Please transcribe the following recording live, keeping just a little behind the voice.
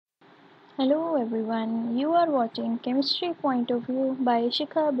Hello everyone, you are watching Chemistry Point of View by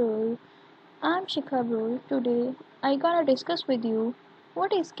Shikha Abrol. I'm Shikha Abrol. Today I gonna discuss with you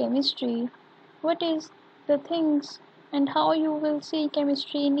what is chemistry, what is the things and how you will see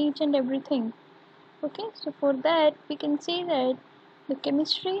chemistry in each and everything. Okay, so for that we can see that the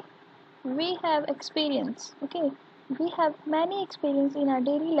chemistry we have experience. Okay, we have many experience in our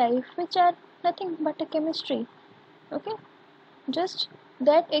daily life which are nothing but a chemistry. Okay, just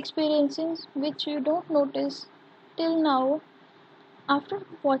that experiences which you don't notice till now. After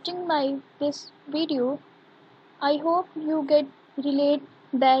watching my this video, I hope you get relate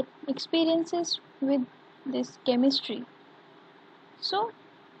that experiences with this chemistry. So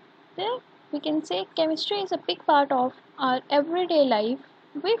there we can say chemistry is a big part of our everyday life.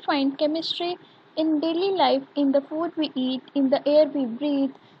 We find chemistry in daily life, in the food we eat, in the air we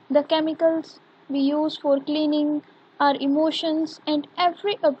breathe, the chemicals we use for cleaning, our emotions, and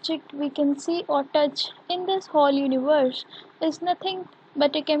every object we can see or touch in this whole universe is nothing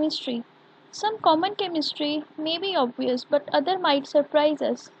but a chemistry. Some common chemistry may be obvious, but other might surprise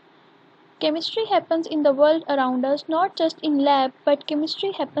us. Chemistry happens in the world around us, not just in lab, but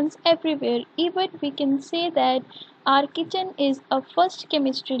chemistry happens everywhere. Even we can say that our kitchen is a first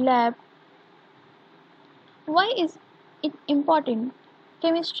chemistry lab. Why is it important?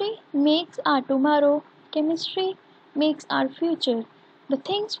 Chemistry makes our tomorrow. Chemistry makes our future. The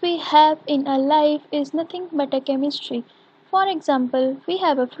things we have in our life is nothing but a chemistry. For example, we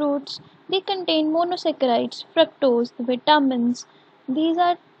have a fruits. They contain monosaccharides, fructose, vitamins. These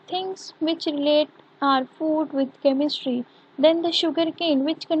are things which relate our food with chemistry. Then the sugar cane,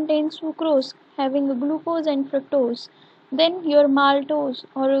 which contains sucrose, having a glucose and fructose. Then your maltose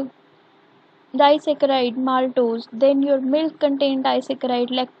or disaccharide maltose, then your milk contain disaccharide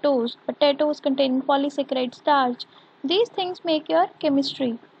lactose, potatoes contain polysaccharide starch. These things make your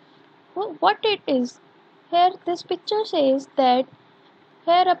chemistry. What it is? Here this picture says that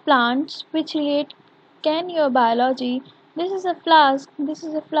here are plants which relate can your biology. This is a flask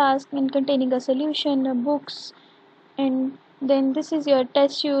and containing a solution, books, and then this is your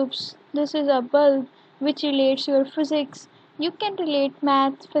test tubes, this is a bulb which relates your physics. You can relate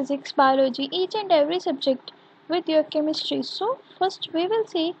math, physics, biology, each and every subject with your chemistry. So first we will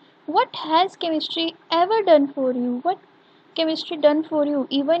see what has chemistry ever done for you, what chemistry done for you,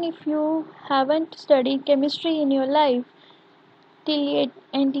 even if you haven't studied chemistry in your life till yet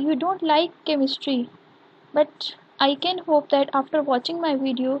and you don't like chemistry. But I can hope that after watching my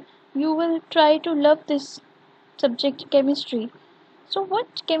video you will try to love this subject, chemistry. So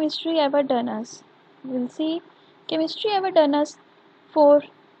what chemistry ever done us? We'll see chemistry ever done us for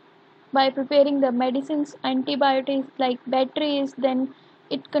by preparing the medicines, antibiotics like batteries, then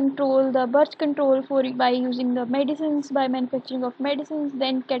it control the birth control for by using the medicines, by manufacturing of medicines,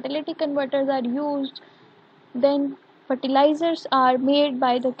 then catalytic converters are used, then fertilizers are made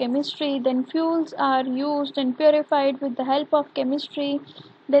by the chemistry, then fuels are used and purified with the help of chemistry,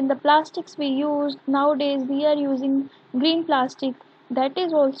 then the plastics we use nowadays we are using green plastic, that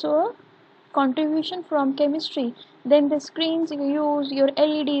is also a contribution from chemistry. Then the screens you use, your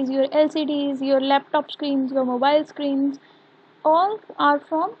LEDs, your LCDs, your laptop screens, your mobile screens, all are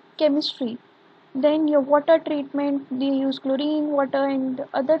from chemistry. Then your water treatment, they use chlorine water and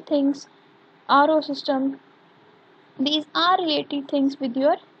other things, RO system, these are related things with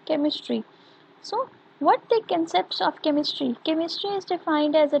your chemistry. So, what the concepts of chemistry? Chemistry is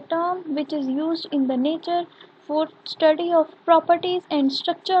defined as a term which is used in the nature for study of properties and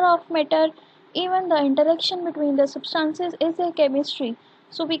structure of matter. Even the interaction between the substances is a chemistry.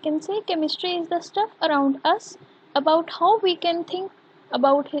 So we can say chemistry is the stuff around us, about how we can think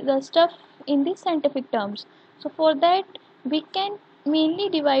about the stuff in the scientific terms. So for that we can mainly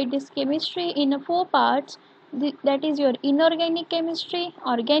divide this chemistry in four parts, that is your inorganic chemistry,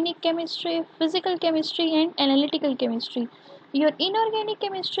 organic chemistry, physical chemistry, and analytical chemistry. Your inorganic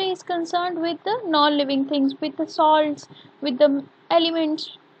chemistry is concerned with the non living things, with the salts, with the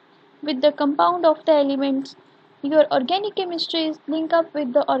elements, with the compound of the elements. Your organic chemistry is linked up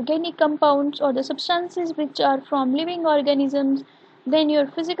with the organic compounds or the substances which are from living organisms. Then your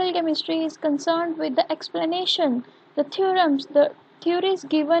physical chemistry is concerned with the explanation, the theorems, the theories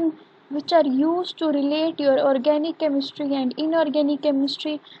given which are used to relate your organic chemistry and inorganic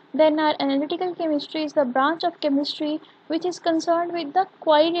chemistry. Then our analytical chemistry is the branch of chemistry which is concerned with the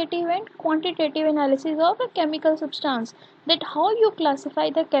qualitative and quantitative analysis of a chemical substance, that how you classify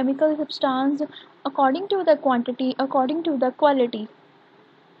the chemical substance according to the quantity, according to the quality.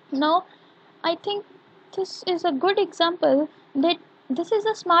 Now I think this is a good example that this is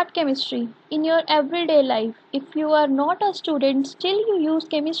a smart chemistry in your everyday life. If you are not a student, still you use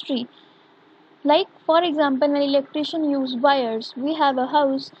chemistry. Like for example, an electrician use wires. We have a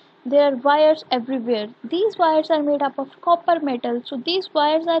house, there are wires everywhere. These wires are made up of copper metal. So these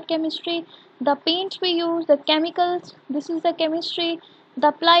wires are chemistry. The paints we use, the chemicals, this is the chemistry.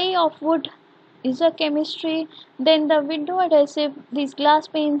 The ply of wood is a chemistry. Then the window adhesive, these glass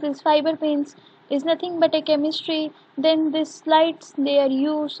panes, these fiber panes is nothing but a chemistry. Then these lights they are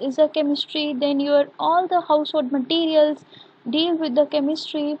used is a chemistry. Then your all the household materials deal with the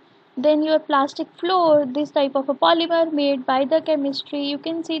chemistry. Then your plastic floor, this type of a polymer made by the chemistry. You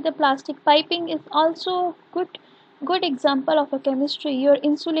can see the plastic piping is also good example of a chemistry. Your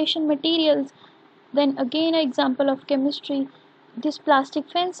insulation materials, then again an example of chemistry. This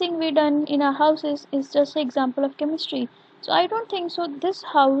plastic fencing we done in our houses is just an example of chemistry. So I don't think so this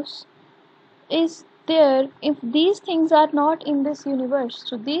house is there if these things are not in this universe.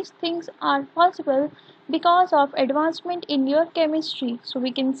 So these things are possible because of advancement in your chemistry. So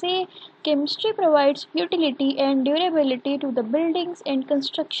we can say chemistry provides utility and durability to the buildings and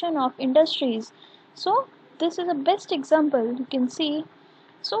construction of industries. So this is the best example you can see.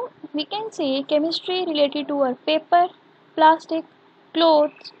 So we can say chemistry related to our paper, plastic,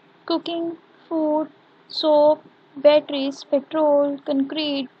 clothes, cooking, food, soap, batteries, petrol,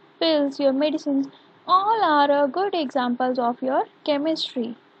 concrete, pills, your medicines, all are good examples of your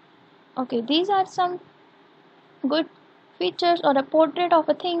chemistry. Okay, these are some good features or a portrait of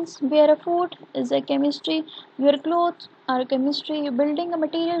a things where a food is a chemistry, your clothes are chemistry, you building a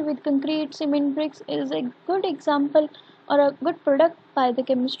material with concrete, cement, bricks is a good example or a good product by the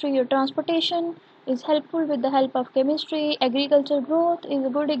chemistry, your transportation is helpful with the help of chemistry, agriculture growth is a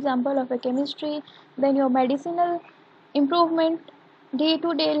good example of a chemistry, then your medicinal improvement day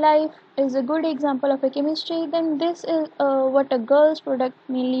to day life is a good example of a chemistry. Then this is what a girl's product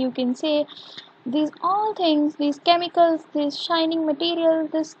mainly you can say. These all things, these chemicals, these shining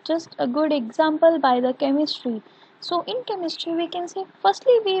materials, this just a good example by the chemistry. So in chemistry we can say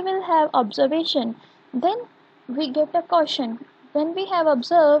firstly we will have observation, then we get a question. When we have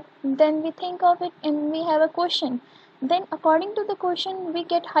observed, then we think of it and we have a question. Then according to the question we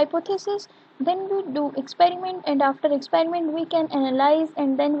get hypothesis, then we do experiment and after experiment we can analyze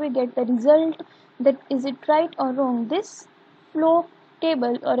and then we get the result that is it right or wrong. This flow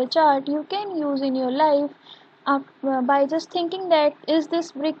table or a chart you can use in your life by just thinking that is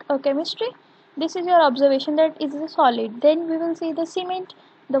this brick a chemistry, this is your observation that is a solid, then we will see the cement,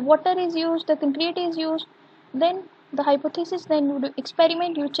 the water is used, the concrete is used, then the hypothesis, then you do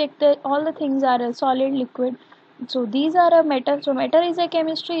experiment, you check that all the things are a solid liquid, so these are a matter, so matter is a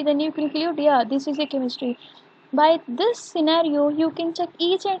chemistry, then you conclude yeah this is a chemistry. By this scenario you can check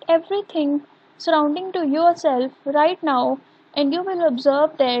each and everything surrounding to yourself right now and you will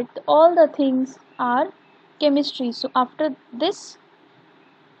observe that all the things are chemistry. So after this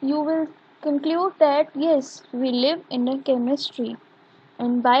you will conclude that yes we live in a chemistry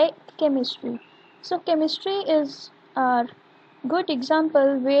and by chemistry. So chemistry is a good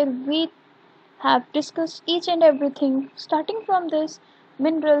example where we have discussed each and everything starting from this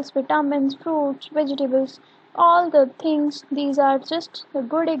minerals, vitamins, fruits, vegetables, all the things. These are just a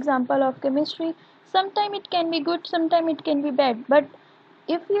good example of chemistry. Sometimes it can be good, sometimes it can be bad, but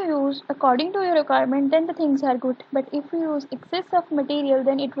if you use according to your requirement then the things are good, but if you use excess of material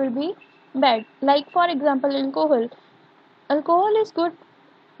then it will be bad. Like for example alcohol. Alcohol is good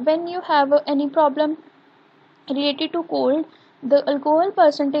when you have any problem related to cold. The alcohol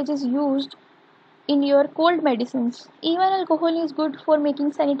percentage is used in your cold medicines. Even alcohol is good for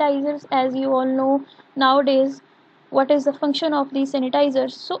making sanitizers, as you all know nowadays what is the function of these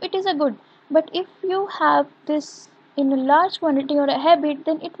sanitizers. So it is a good. But if you have this in a large quantity or a habit,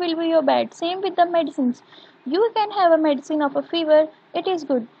 then it will be your bad. Same with the medicines. You can have a medicine of a fever, it is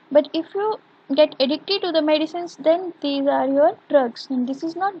good. But if you get addicted to the medicines, then these are your drugs, and this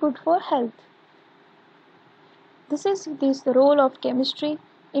is not good for health. This the role of chemistry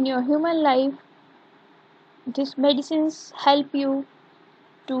in your human life. These medicines help you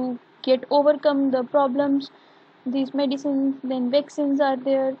to get overcome the problems. These medicines, then vaccines are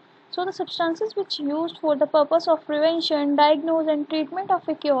there. So the substances which used for the purpose of prevention, diagnosis and treatment of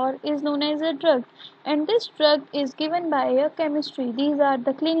a cure is known as a drug, and this drug is given by a chemistry. These are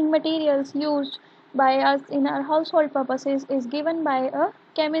the cleaning materials used by us in our household purposes is given by a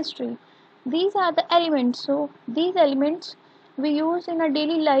chemistry. These are the elements. So these elements we use in our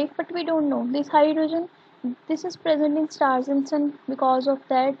daily life but we don't know. This hydrogen, this is present in stars and sun, because of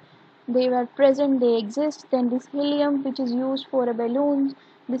that they were present, they exist. Then this helium which is used for a balloons,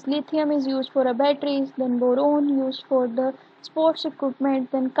 This lithium is used for a batteries, then boron used for the sports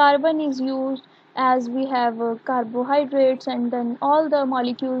equipment, then carbon is used as we have carbohydrates, and then all the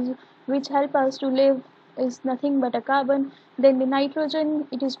molecules which help us to live is nothing but a carbon. Then the nitrogen,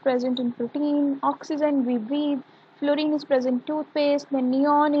 it is present in protein, oxygen we breathe, fluorine is present in toothpaste, then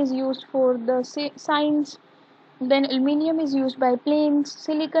neon is used for the signs, then aluminium is used by planes,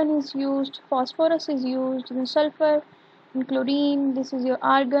 silicon is used, phosphorus is used, then sulfur and chlorine, this is your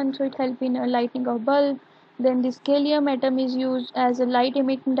argon, so it helps in lighting of bulb. Then this gallium atom is used as a light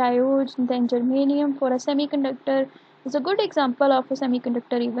emitting diodes, then germanium for a semiconductor is a good example of a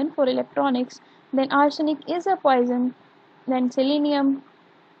semiconductor even for electronics. Then arsenic is a poison, then selenium,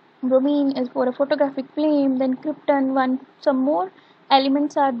 bromine is for a photographic flame, then krypton, one some more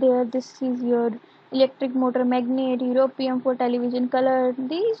elements are there. This is your electric motor magnet, europium for television color.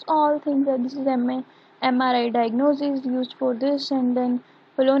 These all things are this is MRI diagnosis used for this, and then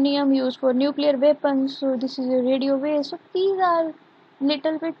polonium used for nuclear weapons. So this is a radio wave. So these are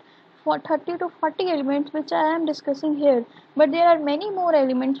little bit for 30 to 40 elements which I am discussing here. But there are many more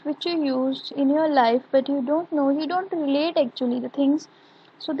elements which you use in your life, but you don't know, you don't relate actually the things.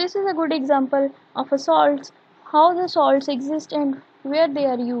 So this is a good example of a salts, how the salts exist and where they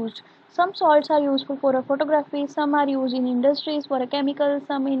are used. Some salts are useful for a photography, some are used in industries for a chemical,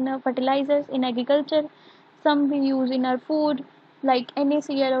 some in fertilizers in agriculture, some we use in our food like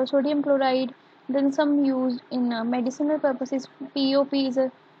NaCl or sodium chloride, then some used in medicinal purposes. POP is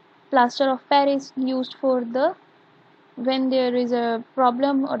a plaster of Paris used for the when there is a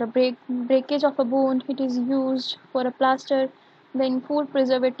problem or a breakage of a bone, it is used for a plaster. Then food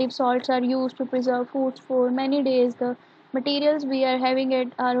preservative salts are used to preserve foods for many days. The materials we are having at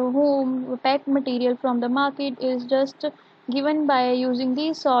our home, packed material from the market, is just given by using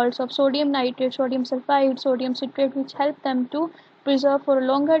these salts of sodium nitrate, sodium sulfide, sodium citrate, which help them to preserve for a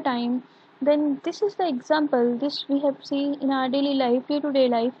longer time. Then this is the example, this we have seen in our daily life, day to day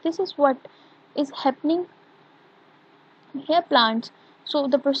life. This is what is happening here plants. So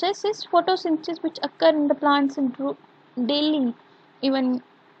the process is photosynthesis which occur in the plants in daily even,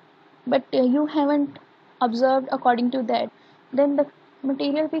 but you haven't observed according to that. Then the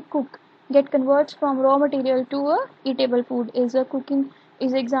material we cook get converts from raw material to a eatable food is a cooking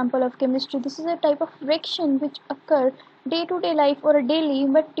is example of chemistry. This is a type of reaction which occur day to day life or a daily,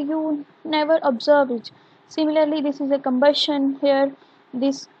 but you never observe it. Similarly, this is a combustion here.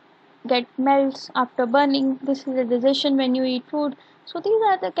 This get melts after burning. This is a digestion when you eat food. So these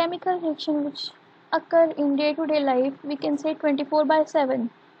are the chemical reactions which occur in day to day life. We can say 24 by 7.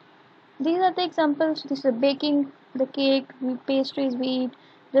 These are the examples. This is the baking, the cake, pastries we eat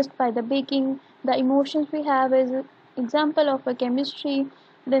just by the baking. The emotions we have is an example of a chemistry.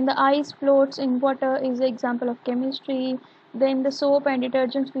 Then the ice floats in water is an example of chemistry. Then the soap and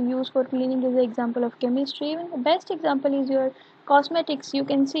detergents we use for cleaning is an example of chemistry. Even the best example is your cosmetics. You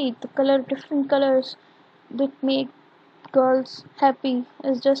can see the color, different colors that make girls happy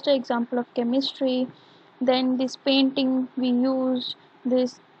is just an example of chemistry. Then this painting we use,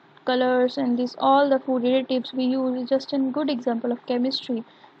 this colors and this all the food additives we use is just a good example of chemistry.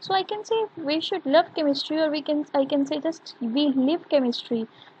 So I can say we should love chemistry, or I can say just we live chemistry.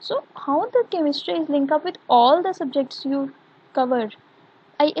 So how the chemistry is linked up with all the subjects you cover?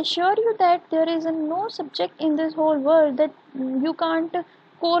 I assure you that there is no subject in this whole world that you can't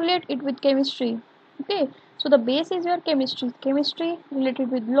correlate it with chemistry. Okay, so the base is your chemistry. Chemistry related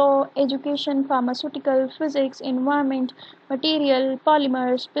with law, education, pharmaceutical, physics, environment, material,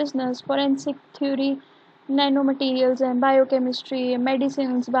 polymers, business, forensic theory, nanomaterials, and biochemistry,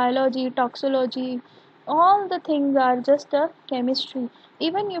 medicines, biology, toxicology. All the things are just a chemistry.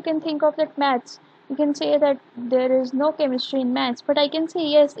 Even you can think of that maths. You can say that there is no chemistry in maths, but I can say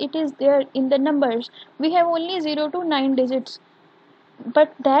yes, it is there in the numbers. We have only 0 to 9 digits,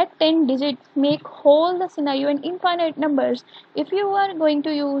 but that 10 digits make whole the scenario in infinite numbers. If you are going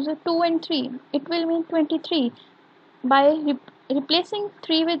to use 2 and 3, it will mean 23. By replacing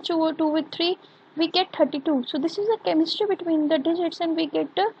 3 with 2 or 2 with 3, we get 32. So this is a chemistry between the digits and we get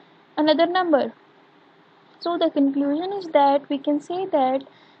another number. So the conclusion is that we can say that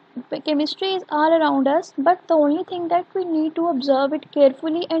chemistry is all around us, but the only thing that we need to observe it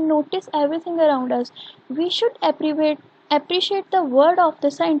carefully and notice everything around us. We should appreciate the word of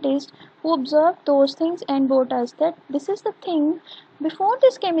the scientist who observed those things and wrote us that this is the thing. Before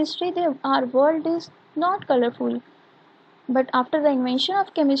this chemistry, our world is not colorful. But after the invention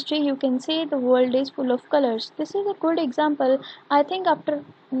of chemistry, you can say the world is full of colors. This is a good example. I think after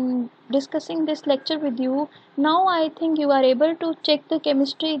discussing this lecture with you, now I think you are able to check the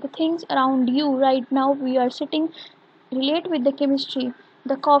chemistry, the things around you right now. We are sitting, relate with the chemistry.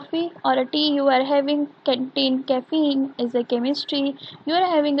 The coffee or a tea you are having contain caffeine is a chemistry. You are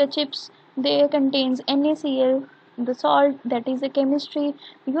having a chips, they contains NaCl, the salt, that is a chemistry.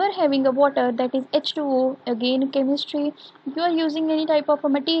 You are having a water, that is H2O, again chemistry. You are using any type of a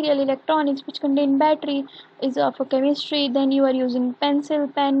material, electronics which contain battery, is of a chemistry. Then you are using pencil,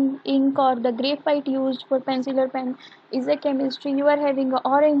 pen, ink, or the graphite used for pencil or pen is a chemistry. You are having a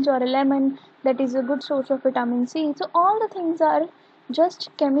orange or a lemon, that is a good source of vitamin C. So all the things are just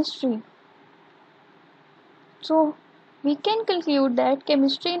chemistry. So we can conclude that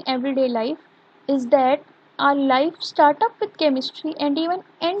chemistry in everyday life is that our life start up with chemistry and even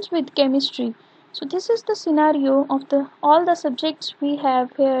ends with chemistry. So this is the scenario of the all the subjects we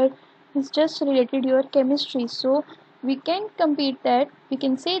have here is just related to your chemistry. So we can compete that we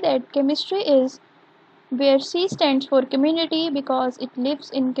can say that chemistry is where C stands for community because it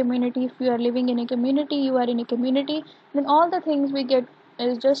lives in community. If you are living in a community, you are in a community, then all the things we get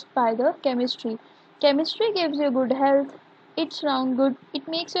is just by the chemistry. Chemistry gives you good health, it's round good, it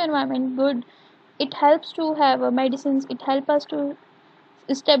makes your environment good, it helps to have medicines, it helps us to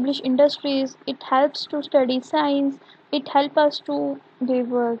establish industries, it helps to study science, it helps us to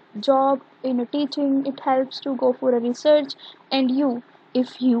give a job in a teaching, it helps to go for a research. And you,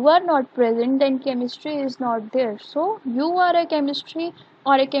 if you are not present, then chemistry is not there. So you are a chemistry,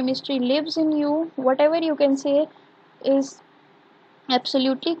 or a chemistry lives in you, whatever you can say is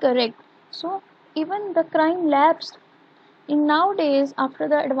absolutely correct. So even the crime labs in nowadays, after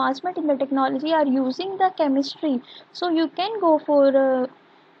the advancement in the technology, are using the chemistry. So you can go for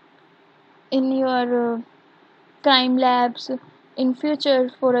in your crime labs in future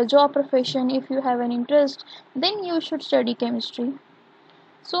for a job profession. If you have an interest, then you should study chemistry.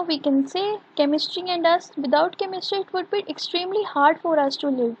 So we can say chemistry and us, without chemistry it would be extremely hard for us to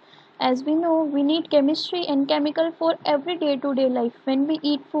live. As we know, we need chemistry and chemical for every day to day life. When we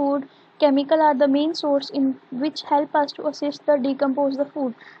eat food, chemical are the main source in which help us to assist the decompose the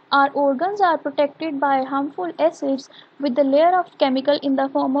food. Our organs are protected by harmful acids with the layer of chemical in the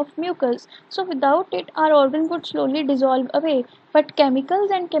form of mucus. So without it, our organ would slowly dissolve away. But chemicals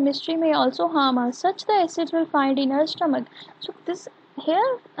and chemistry may also harm us. Such the acids will find in our stomach. So this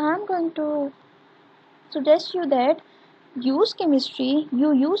here I am going to suggest you that use chemistry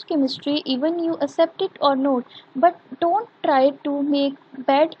even you accept it or not, but don't try to make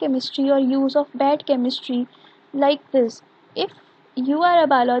bad chemistry or use of bad chemistry like this. If you are a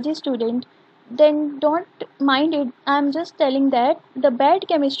biology student, then don't mind it. I'm just telling that the bad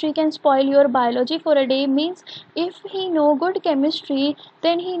chemistry can spoil your biology for a day. Means if he know good chemistry,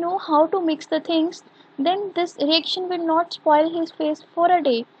 then he know how to mix the things, then this reaction will not spoil his face for a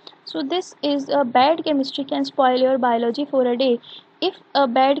day. So this is a bad chemistry can spoil your biology for a day. If a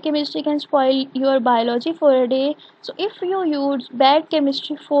bad chemistry can spoil your biology for a day, so if you use bad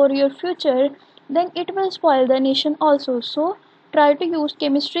chemistry for your future, then it will spoil the nation also. So try to use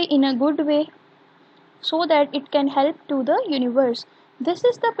chemistry in a good way so that it can help to the universe. This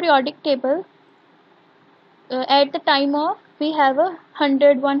is the periodic table. At the time of we have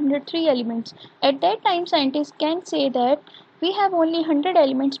 103 elements. At that time scientists can say that we have only 100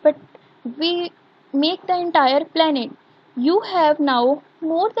 elements, but we make the entire planet. You have now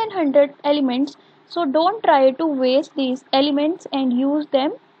more than 100 elements, so don't try to waste these elements and use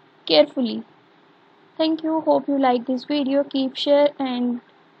them carefully. Thank you, hope you like this video. Keep share and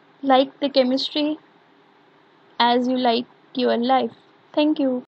like the chemistry as you like your life. Thank you.